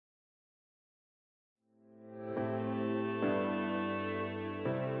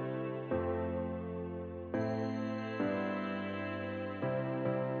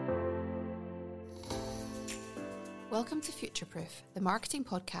Welcome to Futureproof, the marketing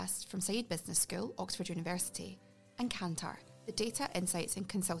podcast from Saïd Business School, Oxford University, and Kantar, the data, insights and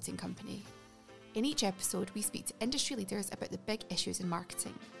consulting company. In each episode, we speak to industry leaders about the big issues in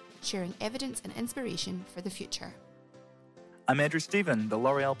marketing, sharing evidence and inspiration for the future. I'm Andrew Stephen, the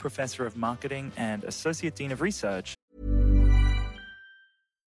L'Oreal Professor of Marketing and Associate Dean of Research.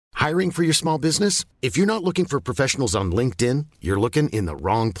 Hiring for your small business? If you're not looking for professionals on LinkedIn, you're looking in the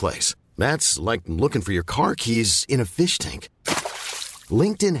wrong place. That's like looking for your car keys in a fish tank.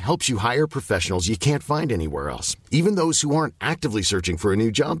 LinkedIn helps you hire professionals you can't find anywhere else, even those who aren't actively searching for a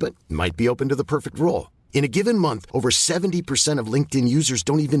new job but might be open to the perfect role. In a given month, over 70% of LinkedIn users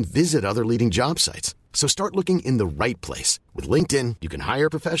don't even visit other leading job sites. So start looking in the right place. With LinkedIn, you can hire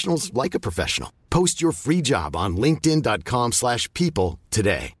professionals like a professional. Post your free job on linkedin.com/people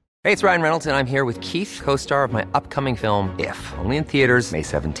today. Hey, it's Ryan Reynolds, and I'm here with Keith, co-star of my upcoming film, If, only in theaters May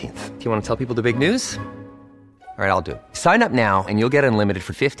 17th. Do you want to tell people the big news? All right, I'll do it. Sign up now and you'll get unlimited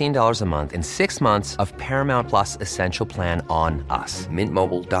for $15 a month and 6 months of Paramount Plus Essential Plan on us.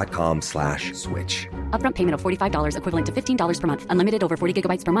 MintMobile.com/switch. Upfront payment of $45 equivalent to $15 per month. Unlimited over 40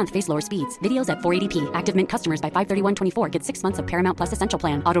 gigabytes per month. Face lower speeds. Videos at 480p. Active Mint customers by 531.24 get 6 months of Paramount Plus Essential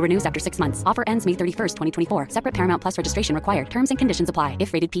Plan. Auto renews after 6 months. Offer ends May 31st, 2024. Separate Paramount Plus registration required. Terms and conditions apply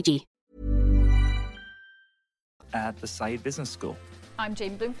if rated PG. At the Saïd Business School. I'm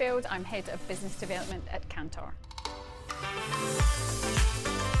Jane Bloomfield. I'm Head of Business Development at Kantar.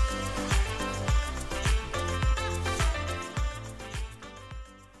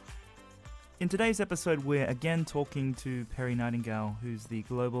 In today's episode, we're again talking to Perry Nightingale, who's the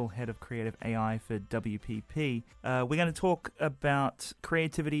Global Head of Creative AI for WPP. We're going to talk about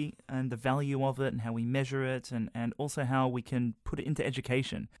creativity and the value of it and how we measure it and also how we can put it into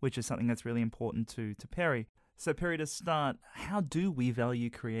education, which is something that's really important to Perry. So Perry, to start, how do we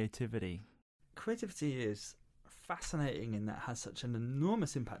value creativity? Creativity is fascinating in that it has such an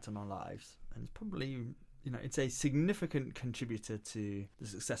enormous impact on our lives, and it's probably, it's a significant contributor to the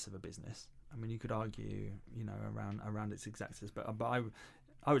success of a business. I mean, you could argue, around its successes, but I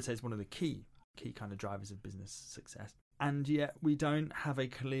would say it's one of the key kind of drivers of business success. And yet we don't have a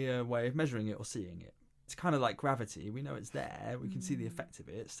clear way of measuring it or seeing it. It's kind of like gravity. We know it's there. We can see the effect of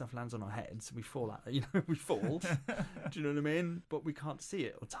it. Stuff lands on our heads. We fall out. We fall. Do you know what I mean? But we can't see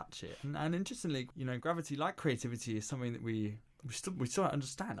it or touch it. And interestingly, gravity, like creativity, is something that we still don't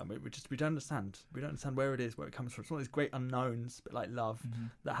understand. I mean, we don't understand. We don't understand where it is, where it comes from. It's one of these great unknowns, a bit like love,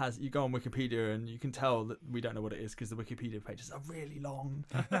 that has. You go on Wikipedia and you can tell that we don't know what it is because the Wikipedia pages are really long.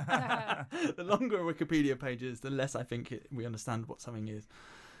 The longer a Wikipedia page is, the less I think we understand what something is.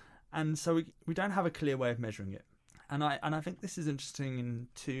 And so we don't have a clear way of measuring it. And I think this is interesting in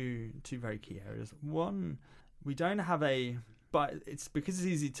two very key areas. One, we don't have but it's because it's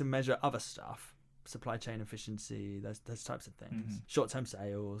easy to measure other stuff, supply chain efficiency, those types of things, short-term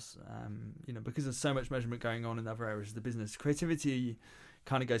sales, because there's so much measurement going on in other areas of the business. Creativity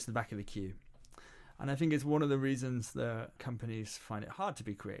kind of goes to the back of the queue. And I think it's one of the reasons that companies find it hard to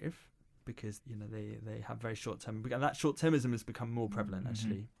be creative, because they have very short-term, and that short-termism has become more prevalent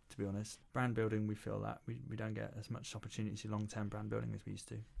actually, to be honest. Brand building, we feel that we don't get as much opportunity to long-term brand building as we used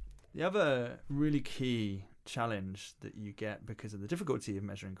to. The other really key challenge that you get because of the difficulty of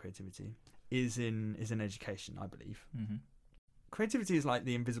measuring creativity is in education, I believe. Creativity is like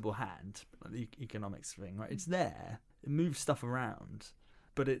the invisible hand, like the economics thing, right? It's there, it moves stuff around,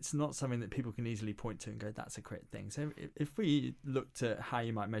 but it's not something that people can easily point to and go, that's a great thing. So if we looked at how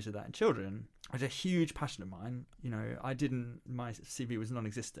you might measure that in children, it's a huge passion of mine. My CV was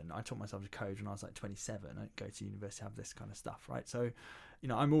non-existent. I taught myself to code when I was like 27. I didn't go to university to have this kind of stuff, right? So,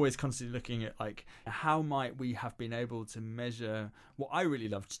 I'm always constantly looking at how might we have been able to measure what I really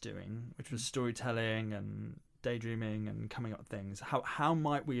loved doing, which was storytelling and daydreaming and coming up with things. How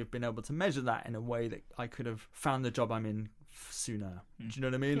might we have been able to measure that in a way that I could have found the job I'm in sooner? Do you know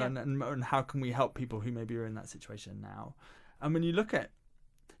what I mean? Yeah. And how can we help people who maybe are in that situation now? And when you look at,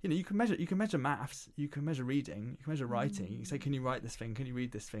 you can measure maths, you can measure reading, you can measure writing. You can say, can you write this thing? Can you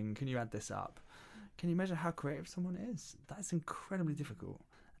read this thing? Can you add this up? Can you measure how creative someone is? That's incredibly difficult.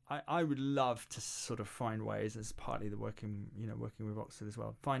 I would love to sort of find ways, as partly the working with Oxford as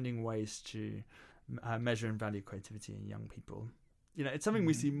well, finding ways to measure and value creativity in young people. It's something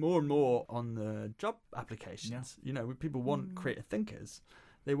we see more and more on the job applications. Yeah. People want creative thinkers.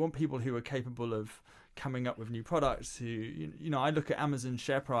 They want people who are capable of coming up with new products. I look at Amazon's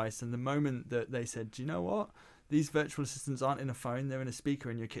share price, and the moment that they said, do you know what? These virtual assistants aren't in a phone, they're in a speaker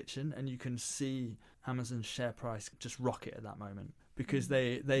in your kitchen, and you can see Amazon's share price just rocket at that moment. Because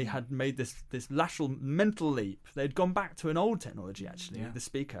they had made this lateral mental leap. They'd gone back to an old technology, actually, the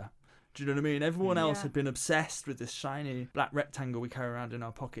speaker. Do you know what I mean? Everyone else had been obsessed with this shiny black rectangle we carry around in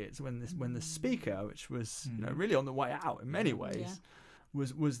our pockets when the speaker, which was really on the way out in many ways,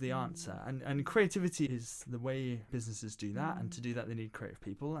 was the answer. And creativity is the way businesses do that. And to do that, they need creative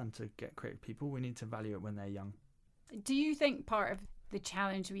people. And to get creative people, we need to value it when they're young. Do you think part of the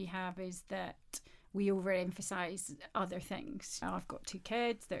challenge we have is that we overemphasize other things? I've got 2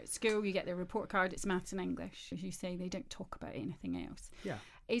 kids, they're at school, you get their report card, it's maths and English. As you say, they don't talk about anything else. Yeah.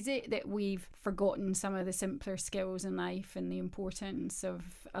 Is it that we've forgotten some of the simpler skills in life and the importance of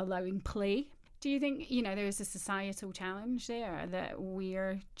allowing play? Do you think, there's a societal challenge there that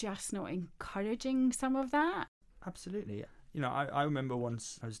we're just not encouraging some of that? Absolutely. I remember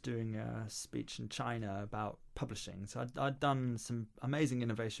once I was doing a speech in China about publishing. So I'd done some amazing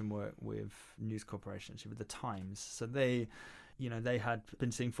innovation work with News Corporation, actually, with the Times. So they had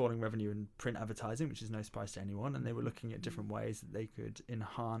been seeing falling revenue in print advertising, which is no surprise to anyone, and they were looking at different ways that they could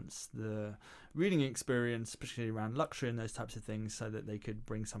enhance the reading experience, particularly around luxury and those types of things, so that they could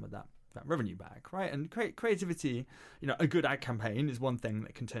bring some of that revenue back, right? And creativity, a good ad campaign is one thing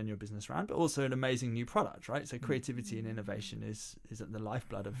that can turn your business around, but also an amazing new product, right? So creativity and innovation is at the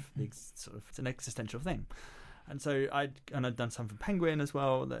lifeblood of it's an existential thing. And so I'd done some for Penguin as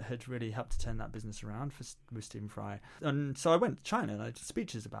well that had really helped to turn that business around with Stephen Fry. And so I went to China and I did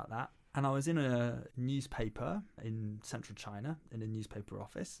speeches about that. And I was in a newspaper in central China, in a newspaper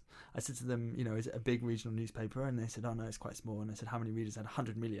office. I said to them, is it a big regional newspaper? And they said, oh no, it's quite small. And I said, how many readers? I had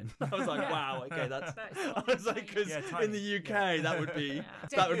 100 million. I was like, wow, okay, that's I was like, because in the UK that would be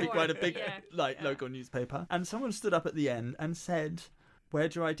quite a big local newspaper. And someone stood up at the end and said, where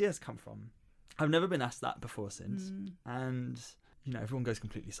do your ideas come from? I've never been asked that before since. And everyone goes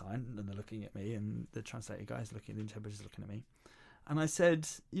completely silent and they're looking at me, and the translator guy's looking, the interpreter's looking at me. And I said,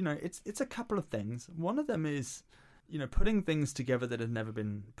 it's a couple of things. One of them is, putting things together that had never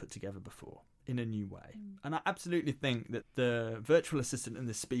been put together before in a new way. And I absolutely think that the virtual assistant and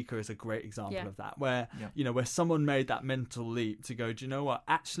the speaker is a great example of that, where, where someone made that mental leap to go, do you know what?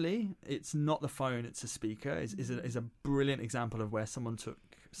 Actually, it's not the phone, it's a speaker, is a brilliant example of where someone took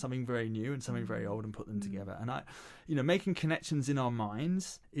something very new and something very old and put them together. And making connections in our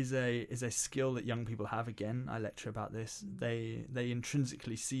minds is a skill that young people have. Again, I lecture about this. They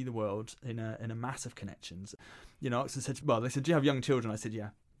intrinsically see the world in a mass of connections. Oxford said, they said, do you have young children? I said, yeah.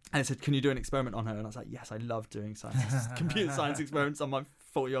 And they said, can you do an experiment on her? And I was like, yes, I love doing computer science experiments on my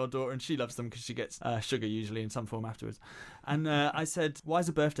 4-year-old daughter, and she loves them because she gets sugar usually in some form afterwards. And I said, why is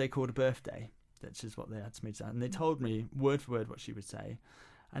a birthday called a birthday? Which is what they had to me to say. And they told me word for word what she would say.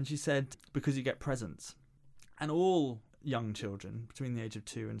 And she said, because you get presents. And all young children between the age of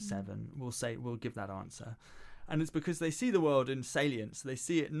 2 and 7 will give that answer. And it's because they see the world in salience. They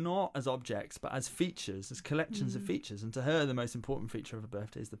see it not as objects, but as features, as collections of features. And to her, the most important feature of a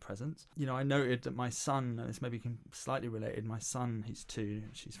birthday is the presents. I noted that my son, and this may be slightly related, my son, he's 2,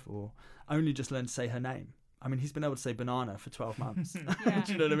 she's 4, only just learned to say her name. I mean, he's been able to say banana for 12 months. Do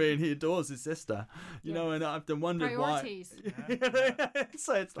you know what I mean? He adores his sister, and I've wondered priorities. Why.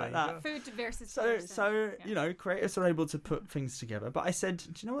 So it's like that. Food versus So creatives are able to put things together. But I said,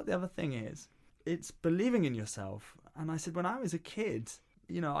 do you know what the other thing is? It's believing in yourself. And I said, when I was a kid,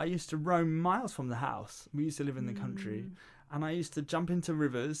 I used to roam miles from the house. We used to live in the country. And I used to jump into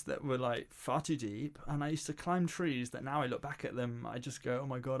rivers that were far too deep. And I used to climb trees that now I look back at them, I just go, oh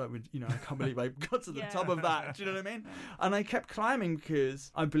my God, I can't believe I got to the top of that. Do you know what I mean? And I kept climbing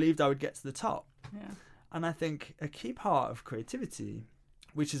because I believed I would get to the top. Yeah. And I think a key part of creativity,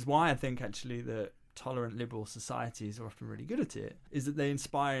 which is why I think actually that tolerant liberal societies are often really good at it, is that they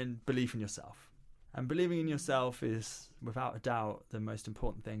inspire belief in yourself. And believing in yourself is, without a doubt, the most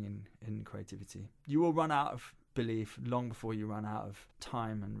important thing in creativity. You will run out of belief long before you run out of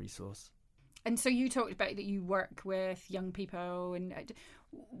time and resource. And so you talked about that you work with young people, and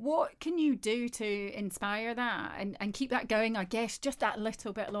what can you do to inspire that and keep that going, I guess, just that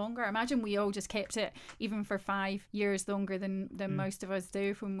little bit longer? Imagine we all just kept it even for 5 years longer than most of us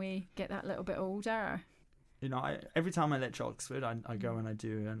do when we get that little bit older. Every time I lecture Oxford, I go and I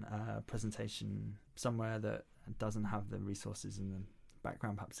do a presentation somewhere that doesn't have the resources in the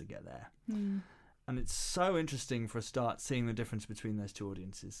background perhaps to get there. And it's so interesting for a start seeing the difference between those two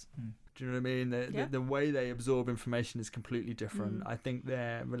audiences. Do you know what I mean? The way they absorb information is completely different. I think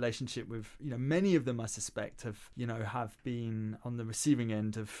their relationship with, many of them I suspect have been on the receiving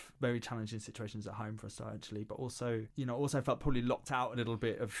end of very challenging situations at home for a start actually, but also felt probably locked out a little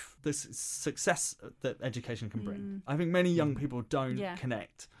bit of the success that education can bring. I think many young people don't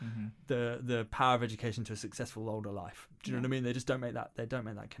connect the power of education to a successful older life. Do you know what I mean? They just don't make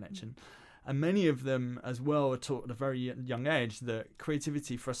that connection. And many of them as well are taught at a very young age that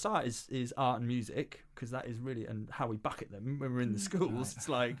creativity, for a start, is art and music, because that is really and how we bucket them when we're in the schools. Right. It's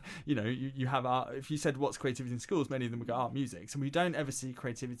like, you have art. If you said what's creativity in schools, many of them would go art, music. So we don't ever see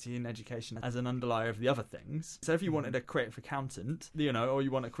creativity in education as an underlier of the other things. So if you wanted a creative accountant, or you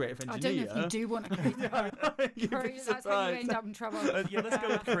want a creative engineer. I don't know if you do want a creative engineer. That's how you end up in trouble. Let's go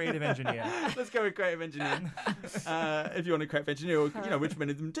with creative engineer. Let's go with creative engineer. If you want a creative engineer, which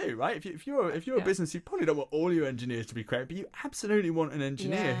many of them do, right? If you're a business, you probably don't want all your engineers to be creative, but you absolutely want an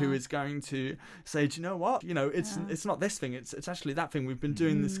engineer who is going to say, do you know what? It's not this thing. It's actually that thing. We've been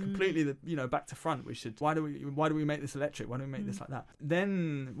doing this completely, back to front. We should. Why do we make this electric? Why do we make this like that?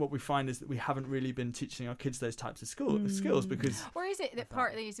 Then what we find is that we haven't really been teaching our kids those types of skills because. Or is it that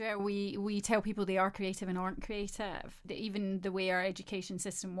partly is where we tell people they are creative and aren't creative? That even the way our education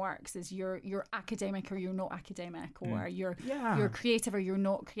system works is you're academic or you're not academic, or you're creative or you're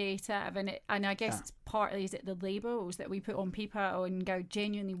not creative, and I guess it's partly is it the labels that we put on people and go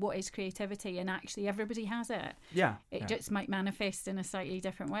genuinely what is creativity, and actually everybody has it. It just might manifest in a slightly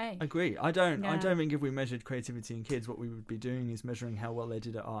different way. Agree. I don't think if we measured creativity in kids, what we would be doing is measuring how well they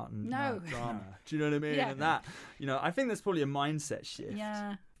did at art and drama. Do you know what I mean? And that, I think there's probably a mindset shift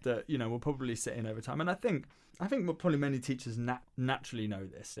that will probably set in over time. And I think what probably many teachers naturally know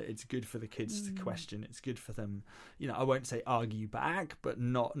this, that it's good for the kids to question. It's good for them, I won't say argue back, but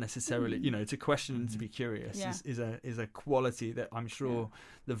not necessarily, to question and to be curious is a quality that I'm sure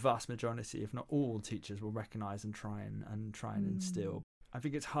the vast majority, if not all, teachers will recognise and try and instill. I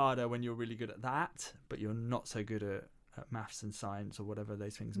think it's harder when you're really good at that, but you're not so good at maths and science or whatever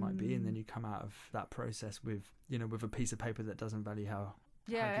those things might be, and then you come out of that process with a piece of paper that doesn't value how.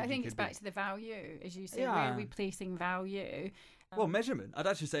 I think it's back to the value, as you say. Where are we placing value? Well, measurement. I'd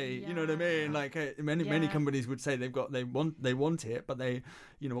actually say, you know what I mean. Like many companies would say they want it, but they,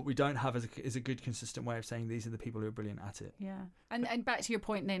 what we don't have is a good consistent way of saying these are the people who are brilliant at it. Yeah, and back to your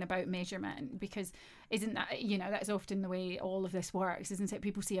point then about measurement, because isn't that that's often the way all of this works, isn't it?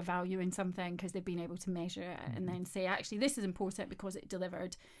 People see a value in something because they've been able to measure it, and then say actually this is important because it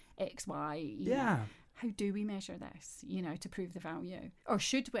delivered X, Y. How do we measure this? To prove the value, or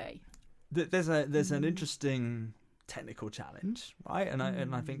should we? There's an interesting technical challenge, right? And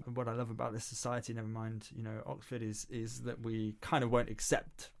I think what I love about this society, never mind Oxford, is that we kind of won't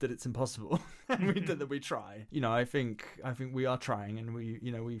accept that it's impossible and that we try. I think we are trying, and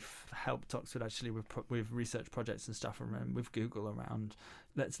we've helped Oxford actually with research projects and stuff around with Google around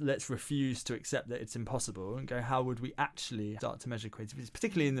let's refuse to accept that it's impossible and go, how would we actually start to measure creativity,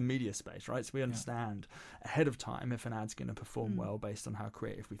 particularly in the media space, right? So we understand ahead of time if an ad's going to perform well based on how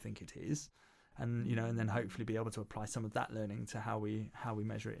creative we think it is. And and then hopefully be able to apply some of that learning to how we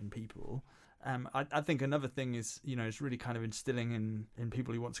measure it in people. I think another thing is is really kind of instilling in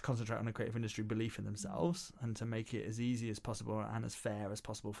people who want to concentrate on the creative industry belief in themselves, and to make it as easy as possible and as fair as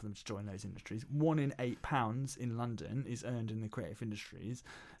possible for them to join those industries. 1 in 8 pounds in London is earned in the creative industries.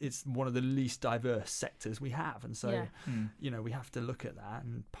 It's one of the least diverse sectors we have, and so we have to look at that.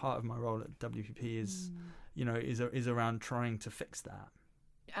 And part of my role at WPP is is around trying to fix that.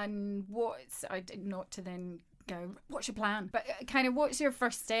 And not to then go, what's your plan? But kind of, what's your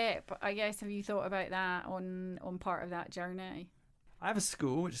first step? I guess, have you thought about that on part of that journey? I have a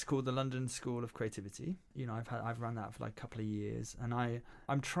school which is called the London School of Creativity. I've run that for like a couple of years, and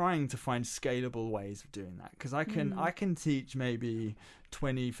I'm trying to find scalable ways of doing that, because I can teach maybe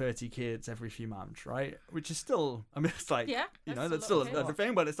 20-30 kids every few months, right? Which is still, it's like that's still a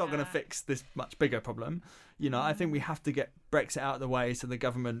thing, but it's not going to fix this much bigger problem. I think we have to get Brexit out of the way so the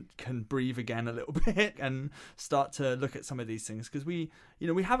government can breathe again a little bit and start to look at some of these things, because we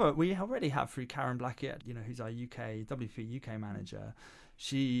already have through Karen Blackett, who's our WP UK manager.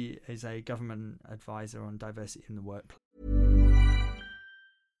 She is a government advisor on diversity in the workplace.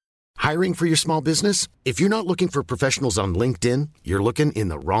 Hiring for your small business? If you're not looking for professionals on LinkedIn, you're looking in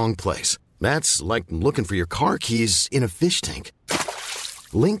the wrong place. That's like looking for your car keys in a fish tank.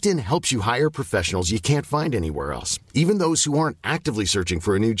 LinkedIn helps you hire professionals you can't find anywhere else, even those who aren't actively searching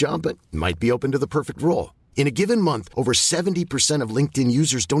for a new job but might be open to the perfect role. In a given month, over 70% of LinkedIn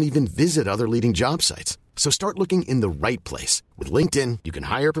users don't even visit other leading job sites. So start looking in the right place. With LinkedIn, you can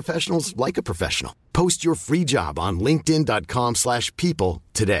hire professionals like a professional. Post your free job on linkedin.com/people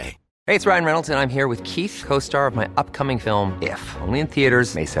today. Hey, it's Ryan Reynolds, and I'm here with Keith, co-star of my upcoming film, If, only in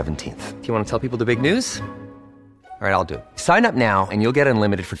theaters May 17th. Do you want to tell people the big news? All right, I'll do it. Sign up now and you'll get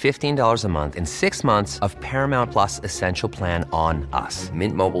unlimited for $15 a month and 6 months of Paramount Plus Essential Plan on us.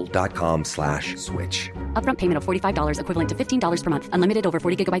 Mintmobile.com/switch. Upfront payment of $45 equivalent to $15 per month. Unlimited over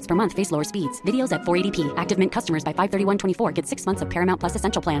 40 gigabytes per month. Face lower speeds. Videos at 480p. Active Mint customers by 531.24 get 6 months of Paramount Plus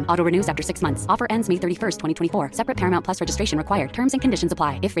Essential Plan. Auto renews after 6 months. Offer ends May 31st, 2024. Separate Paramount Plus registration required. Terms and conditions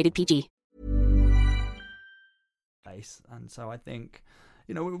apply if rated PG. And so I think,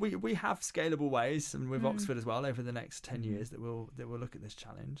 we have scalable ways, and with Oxford as well, over the next 10 years that will look at this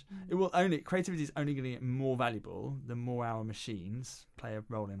challenge. Creativity is only going to get more valuable the more our machines play a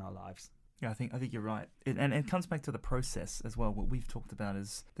role in our lives. Yeah, I think you're right. And it comes back to the process as well. What we've talked about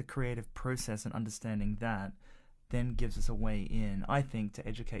is the creative process, and understanding that then gives us a way in, I think, to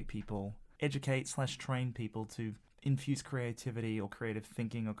educate /train people to infuse creativity or creative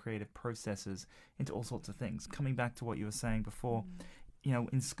thinking or creative processes into all sorts of things. Coming back to what you were saying before,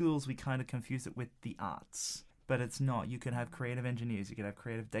 in schools we kind of confuse it with the arts, but it's not. You could have creative engineers, you could have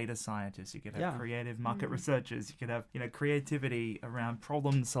creative data scientists, you could have creative market researchers, you could have, creativity around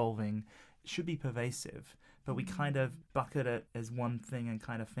problem solving. It should be pervasive, but we kind of bucket it as one thing and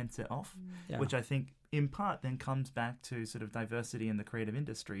kind of fence it off, which I think in part then comes back to sort of diversity in the creative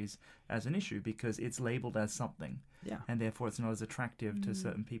industries as an issue, because it's labeled as something. Yeah. And therefore it's not as attractive to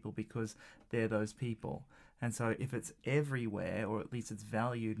certain people because they're those people. And so if it's everywhere, or at least it's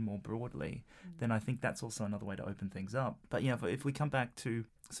valued more broadly, then I think that's also another way to open things up. But if we come back to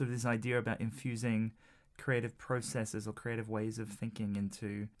sort of this idea about infusing creative processes or creative ways of thinking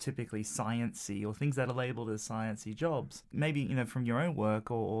into typically sciencey or things that are labeled as sciencey jobs, maybe from your own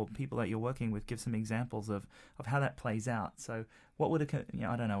work or people that you're working with, give some examples of how that plays out. So what would a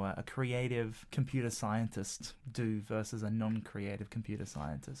creative computer scientist do versus a non-creative computer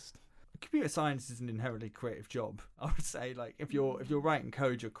scientist? Computer science is an inherently creative job. I would say, like, if you're writing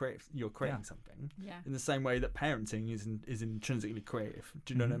code, you're creating something. Yeah. In the same way that parenting is intrinsically creative.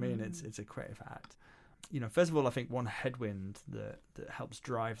 Do you know what I mean? It's a creative act. First of all, I think one headwind that helps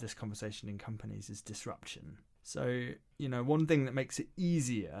drive this conversation in companies is disruption. So, one thing that makes it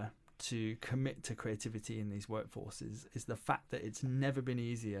easier to commit to creativity in these workforces is the fact that it's never been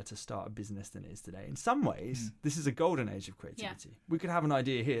easier to start a business than it is today. In some ways, this is a golden age of creativity. Yeah. We could have an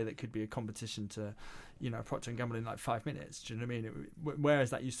idea here that could be a competition to, Procter & Gamble in like 5 minutes. Do you know what I mean?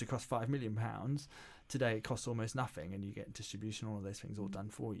 Whereas that used to cost £5 million, today it costs almost nothing, and you get distribution, all of those things all done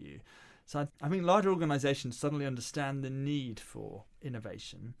for you. So I think larger organisations suddenly understand the need for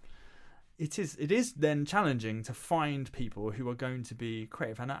innovation. It is then challenging to find people who are going to be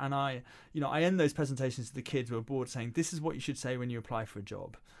creative. And I end those presentations to the kids who are bored saying, this is what you should say when you apply for a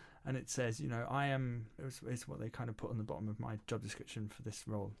job. And it says, it's what they kind of put on the bottom of my job description for this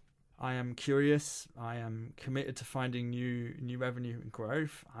role. I am curious. I am committed to finding new revenue and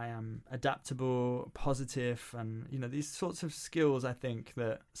growth. I am adaptable, positive, and these sorts of skills. I think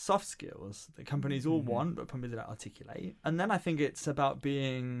that soft skills that companies all want, but probably don't articulate. And then I think it's about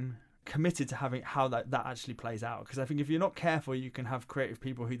being committed to having how that actually plays out, because I think if you're not careful, you can have creative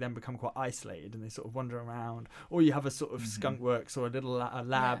people who then become quite isolated and they sort of wander around, or you have a sort of skunk works or a little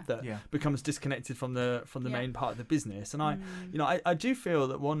lab that becomes disconnected from the main part of the business. And I do feel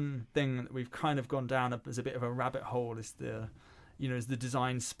that one thing that we've kind of gone down as a bit of a rabbit hole is the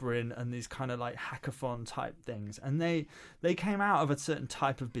design sprint and these kind of like hackathon type things. And they came out of a certain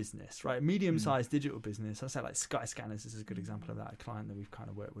type of business, right? Medium-sized digital business. I say like Skyscanners is a good example of that, a client that we've kind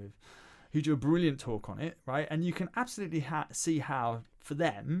of worked with, who do a brilliant talk on it, right? And you can absolutely see how, for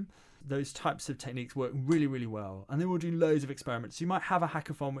them, those types of techniques work really, really well. And they will do loads of experiments. You might have a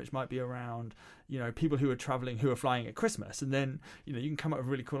hackathon which might be around, people who are traveling, who are flying at Christmas. And then, you can come up with a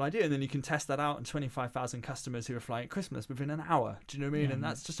really cool idea, and then you can test that out on 25,000 customers who are flying at Christmas within an hour. Do you know what I mean? Yeah. And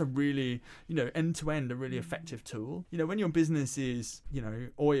that's just a really, end-to-end, a really effective tool. When your business is,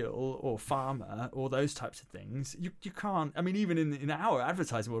 oil or pharma or those types of things, you can't, even in our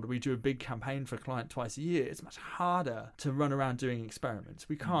advertising world, we do a big campaign for a client twice a year. It's much harder to run around doing experiments.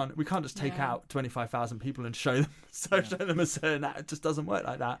 We can't just take out 25,000 people and show them a certain act. It just doesn't work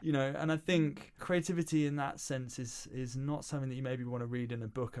like that, And I think creativity in that sense is not something that you maybe want to read in a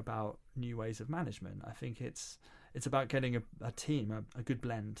book about new ways of management. I think it's about getting a team, a good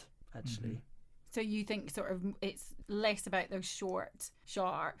blend, actually. So you think sort of it's less about those short,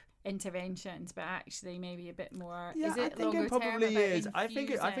 sharp interventions, but actually maybe a bit more. Yeah, is it I think it probably is. I think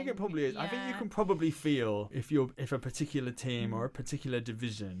it probably is. Yeah. I think you can probably feel if a particular team or a particular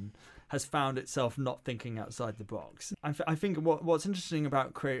division has found itself not thinking outside the box. I think what's interesting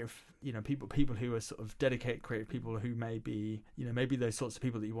about creative, people who are sort of dedicated creative people who may be, maybe those sorts of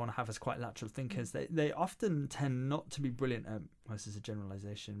people that you want to have as quite lateral thinkers, they often tend not to be brilliant at, well, this is a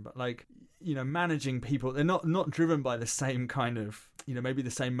generalization, but like, managing people, they're not driven by the same kind of, maybe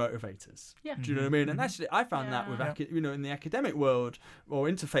the same motivators. Yeah. Do you know what I mean? And actually, I found that with, in the academic world, or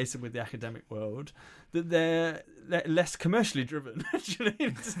interfacing with the academic world, that they're less commercially driven.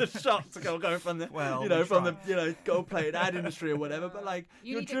 It's a shock to go from the, from the gold-plated ad industry or whatever. But like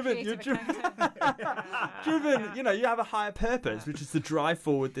you're driven, driven. You have a higher purpose, which is to drive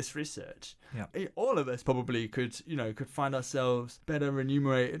forward this research. Yeah. All of us probably could find ourselves better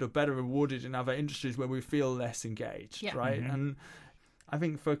remunerated or better rewarded in other industries where we feel less engaged, right? Mm-hmm. And I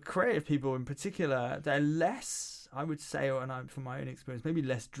think for creative people in particular, they're less, I would say, from my own experience, maybe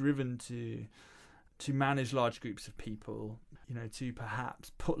less driven to manage large groups of people, to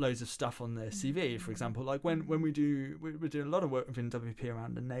perhaps put loads of stuff on their CV, for example. Like when we're doing a lot of work within WP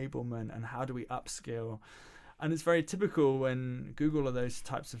around enablement and how do we upskill. And it's very typical when Google or those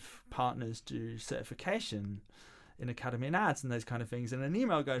types of partners do certification in academy and ads and those kind of things, and an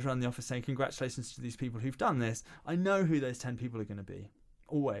email goes around the office saying, congratulations to these people who've done this. I know who those 10 people are going to be.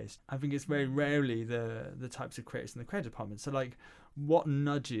 Always. I think it's very rarely the types of creatives in the creative department. So like what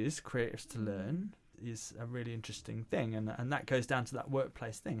nudges creatives to learn is a really interesting thing, and that goes down to that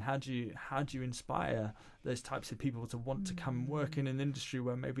workplace thing. How do you inspire those types of people to want to come work in an industry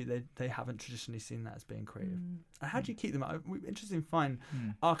where maybe they haven't traditionally seen that as being creative? And how do you keep them? We're interesting to find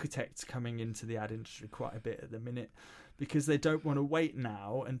architects coming into the ad industry quite a bit at the minute, because they don't want to wait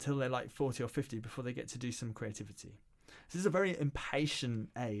now until they're like 40 or 50 before they get to do some creativity. This is a very impatient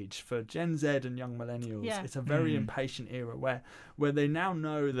age for Gen Z and young millennials. Yeah. It's a very impatient era where they now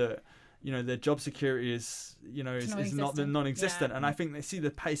know that their job security is not non-existent. Yeah. And I think they see the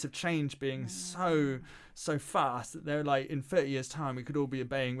pace of change being so fast that they're like, in 30 years' time, we could all be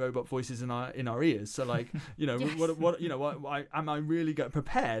obeying robot voices in our ears. So like, Yes. am I really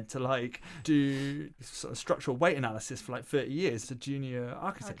prepared to like do sort of structural weight analysis for like 30 years to junior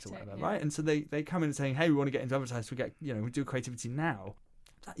architects or whatever, right? And so they come in saying, hey, we want to get into advertising. We do creativity now.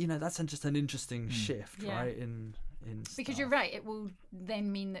 That's just an interesting shift, right? Because you're right, it will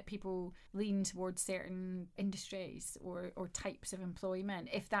then mean that people lean towards certain industries or types of employment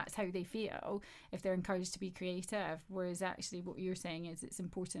if that's how they feel, if they're encouraged to be creative. Whereas actually what you're saying is it's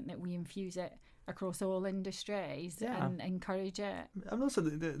important that we infuse it across all industries and encourage it. And also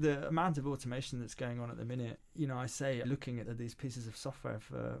the amount of automation that's going on at the minute, I say, looking at these pieces of software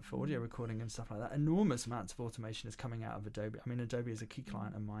for audio recording and stuff like that, enormous amounts of automation is coming out of Adobe. I mean, Adobe is a key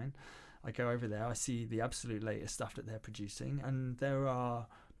client of mine. I go over there, I see the absolute latest stuff that they're producing, and there are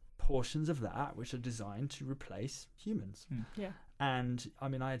portions of that which are designed to replace humans. Yeah. And I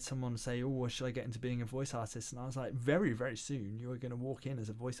mean, I had someone say, well, should I get into being a voice artist? And I was like, very, very soon you're going to walk in as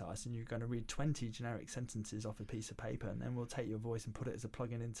a voice artist and you're going to read 20 generic sentences off a piece of paper, and then we'll take your voice and put it as a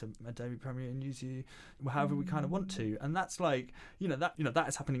plugin into Adobe Premiere and use you however we kind of want to. And that's like, that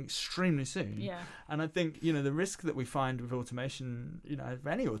is happening extremely soon. Yeah. And I think, the risk that we find with automation, of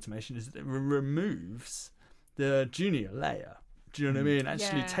any automation, is that it removes the junior layer. Do you know what I mean?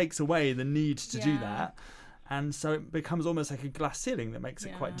 Actually takes away the need to do that. And so it becomes almost like a glass ceiling that makes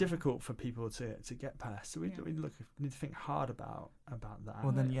it quite difficult for people to get past. So we need to think hard about that.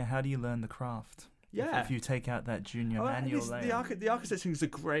 Well, then, how do you learn the craft? Yeah. If you take out that junior manual layer. The architecting is a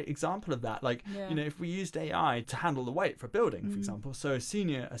great example of that. Like, if we used AI to handle the weight for a building, for example, so a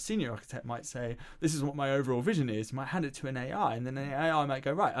senior architect might say, this is what my overall vision is, might hand it to an AI, and then an AI might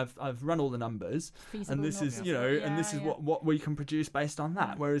go, right, I've run all the numbers, and this is, and this is what we can produce based on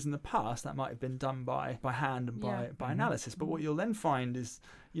that. Whereas in the past, that might have been done by hand and by analysis. But what you'll then find is,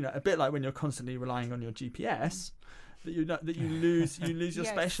 a bit like when you're constantly relying on your GPS, that you lose your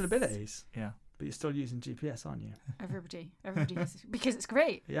spatial abilities. Yeah. But you're still using GPS, aren't you? Everybody is, because it's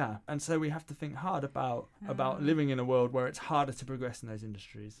great. Yeah, and so we have to think hard about living in a world where it's harder to progress in those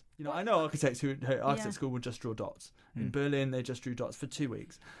industries. I know architects who at architect school would just draw dots. In Berlin, they just drew dots for 2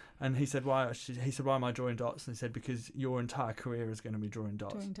 weeks. And he said, why am I drawing dots? And he said, because your entire career is going to be drawing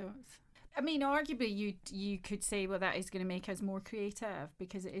dots. I mean, arguably, you could say, well, that is going to make us more creative,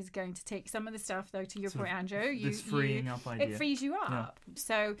 because it is going to take some of the stuff, though, to your point, Andrew. This freeing up idea. It frees you up. Yeah.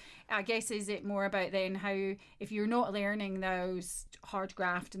 So I guess, is it more about then how, if you're not learning those hard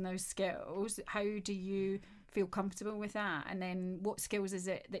graft and those skills, how do you feel comfortable with that? And then what skills is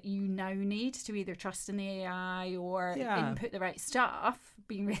it that you now need to either trust in the AI or input the right stuff,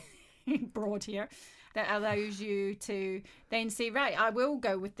 being really broad here, that allows you to then say, right, I will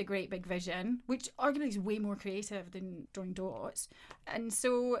go with the great big vision, which arguably is way more creative than drawing dots. And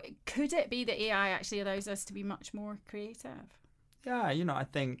so could it be that AI actually allows us to be much more creative? Yeah, I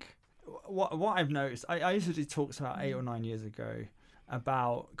think what I've noticed, I used to do talks about 8 or 9 years ago,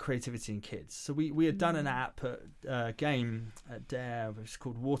 about creativity in kids. So we had done an app, game at Dare, which was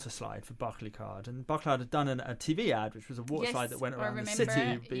called Water Slide for Barclaycard, and Barclaycard had done a TV ad, which was a water slide that went around the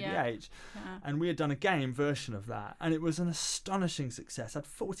city of BBH, and we had done a game version of that, and it was an astonishing success. Had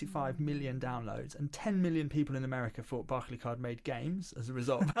 45 million downloads, and 10 million people in America thought Barclaycard made games as a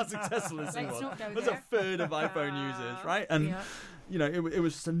result of how successful this thing was. It was a third of iPhone users, right? And you know, it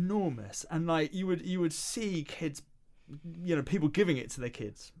was just enormous, and like you would see kids, you know, people giving it to their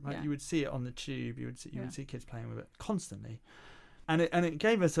kids, right? You would see it on the tube. You would see kids playing with it constantly, and it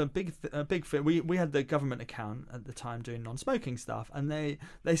gave us a big fit. We had the government account at the time doing non-smoking stuff, and they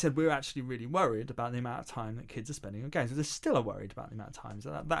said we're actually really worried about the amount of time that kids are spending on games. They're still worried about the amount of time.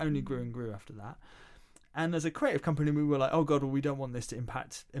 So that only grew and grew after that. And as a creative company, we were like, oh God, well, we don't want this to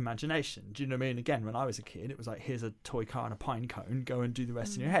impact imagination. Do you know what I mean? Again, when I was a kid, it was like, here's a toy car and a pine cone, go and do the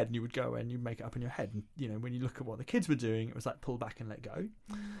rest in your head. And you would go and you make it up in your head. And, you know, when you look at what the kids were doing, it was like, pull back and let go.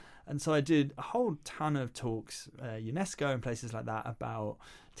 And so I did a whole ton of talks, UNESCO and places like that, about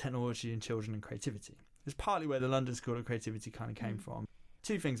technology and children and creativity. It's partly where the London School of Creativity kind of came from.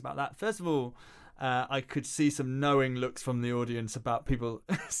 Two things about that. First of all, I could see some knowing looks from the audience about people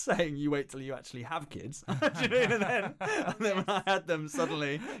saying, you wait till you actually have kids. Do you know? And then when I had them,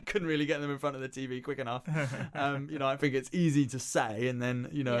 suddenly couldn't really get them in front of the TV quick enough. You know, I think it's easy to say, and then,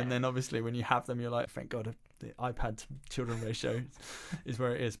 you know, and then obviously when you have them, you're like, thank God the iPad to children ratio is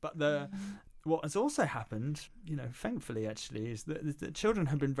where it is. But what has also happened, you know, thankfully actually, is that the children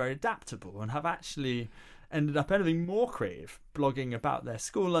have been very adaptable and have actually ended up anything more creative, blogging about their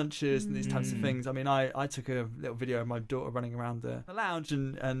school lunches and these types of things. I mean, I took a little video of my daughter running around the lounge,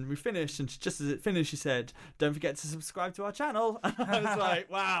 and we finished, and just as it finished, she said, don't forget to subscribe to our channel. And I was like,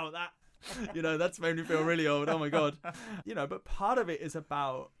 wow, that, you know, that's made me feel really old. Oh my God. You know, but part of it is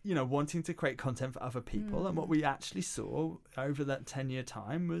about, you know, wanting to create content for other people. And what we actually saw over that 10-year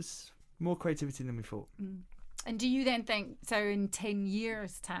time was more creativity than we thought. And do you then think, so in 10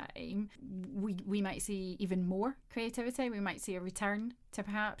 years' time, we might see even more creativity? We might see a return to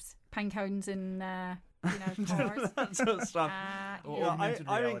perhaps pine cones and, you know, cars? That sort of stuff. Or augmented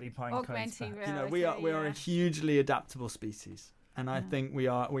reality pine cones. You know, we are a hugely adaptable species. And I think we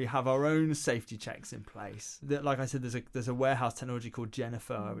have our own safety checks in place. Like I said, there's a warehouse technology called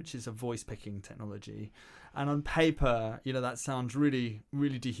Jennifer, which is a voice picking technology. And on paper, you know, that sounds really,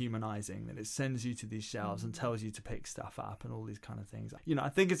 really dehumanizing, that it sends you to these shelves and tells you to pick stuff up and all these kind of things. You know, I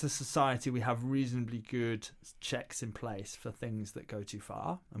think as a society, we have reasonably good checks in place for things that go too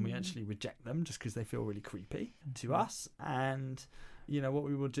far. And we actually reject them just because they feel really creepy to us. And, you know, what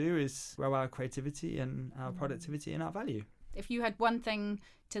we will do is grow our creativity and our productivity and our value. If you had one thing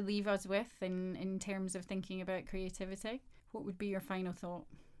to leave us with in terms of thinking about creativity, what would be your final thought?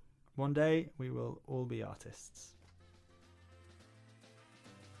 One day we will all be artists.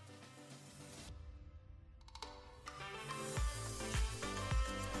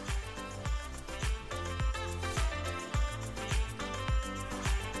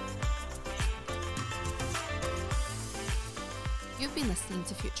 You've been listening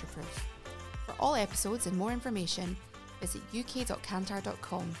to Futureproof. For all episodes and more information, visit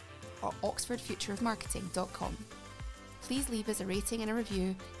uk.kantar.com or oxfordfutureofmarketing.com. Please leave us a rating and a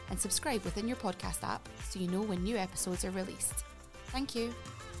review and subscribe within your podcast app so you know when new episodes are released. Thank you.